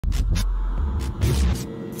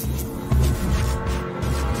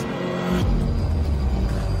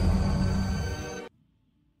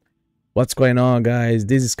What's going on, guys?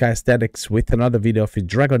 This is Sky Aesthetics with another video of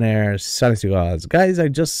Dragonheir Silence Gods. Guys, I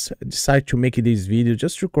just decided to make this video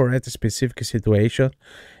just to correct a specific situation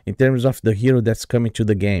in terms of the hero that's coming to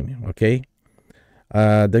the game, okay?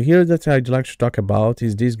 The hero that I'd like to talk about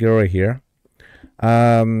is this girl right here.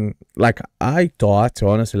 Like I thought,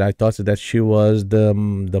 honestly, I thought that she was the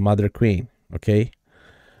Mother Queen, okay?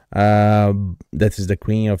 That is the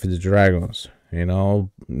Queen of the Dragons, you know,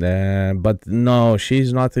 but no,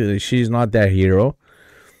 she's not that hero,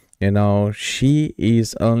 you know. She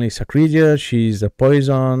is only Sacredeia. She's a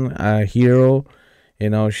poison hero, you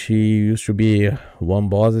know. She used to be one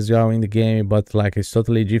boss as well in the game, but like it's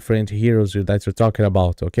totally different heroes that you're talking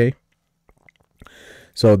about, okay?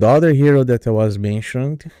 So the other hero that I was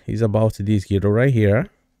mentioned is about this hero right here.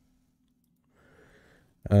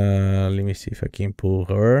 Let me see if I can pull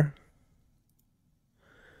her.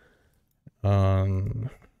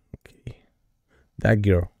 Okay, that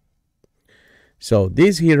girl. So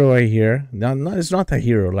this hero right here, no, it's not a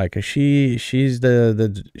hero. Like she's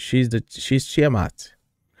Tiamat.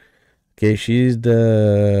 Okay, she's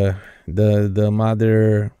the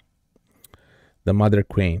mother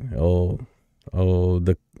queen, or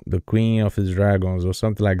the queen of the dragons, or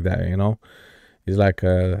something like that. You know, it's like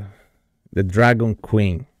the dragon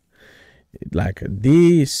queen. Like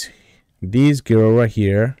this girl right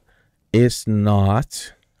here is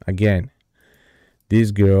not, again,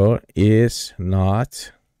 this girl is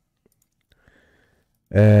not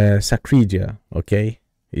Sacredeia, okay?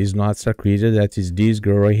 Is not Sacredeia. That is this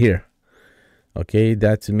girl right here, okay?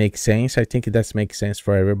 That makes sense. I think that makes sense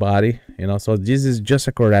for everybody, you know. So this is just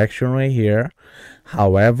a correction right here.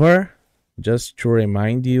 However, just to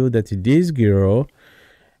remind you that this girl,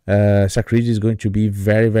 Sacredeia, is going to be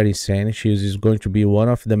very insane. She is going to be one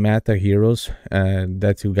of the meta heroes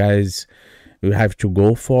that you guys will have to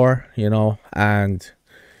go for, you know, and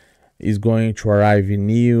is going to arrive in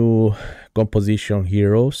new composition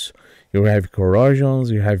heroes. You have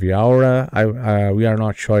corrosions, you have aura. We are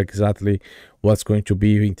not sure exactly what's going to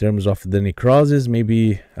be in terms of the necrosis.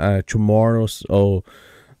 Maybe tomorrow, or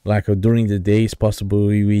like during the day, it's possible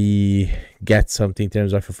we get something in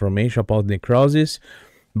terms of information about necrosis.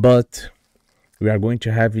 But we are going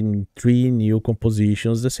to have in 3 new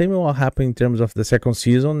compositions. The same will happen in terms of the second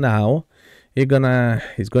season. Now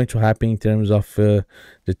it's going to happen in terms of the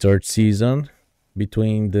 3rd season,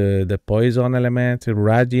 between the poison element,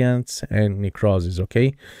 radiance, and necrosis.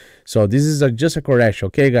 Okay, so this is just a correction.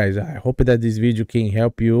 Okay, guys, I hope that this video can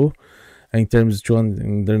help you in terms to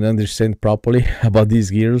understand properly about these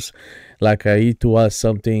heroes. Like it was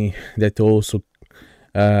something that also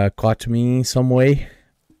caught me in some way,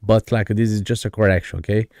 but like this is just a correction,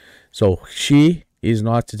 okay? So she is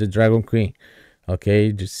not the dragon queen,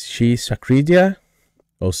 okay? She's Sacredeia,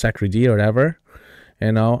 or Sacredeia, or whatever,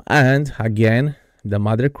 you know. And again, the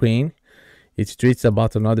mother queen, it treats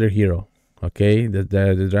about another hero, okay?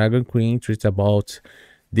 The dragon queen treats about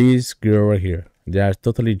this girl right here. They are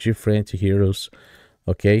totally different heroes,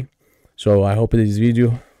 okay? So I hope this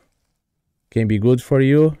video can be good for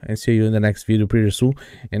you, and see you in the next video pretty soon.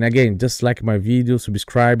 And again, just like my video,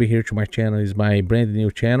 subscribe here to my channel. Is my brand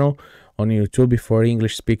new channel on YouTube for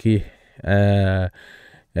English speaking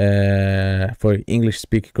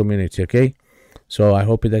community, okay? So I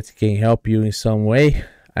hope that it can help you in some way.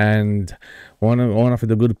 And one of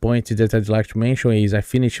the good points that I'd like to mention is I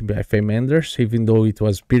finished OhtkBpMHRg, even though it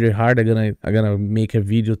was pretty hard. I'm gonna make a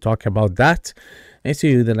video talk about that, and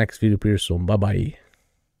see you in the next video pretty soon. Bye bye.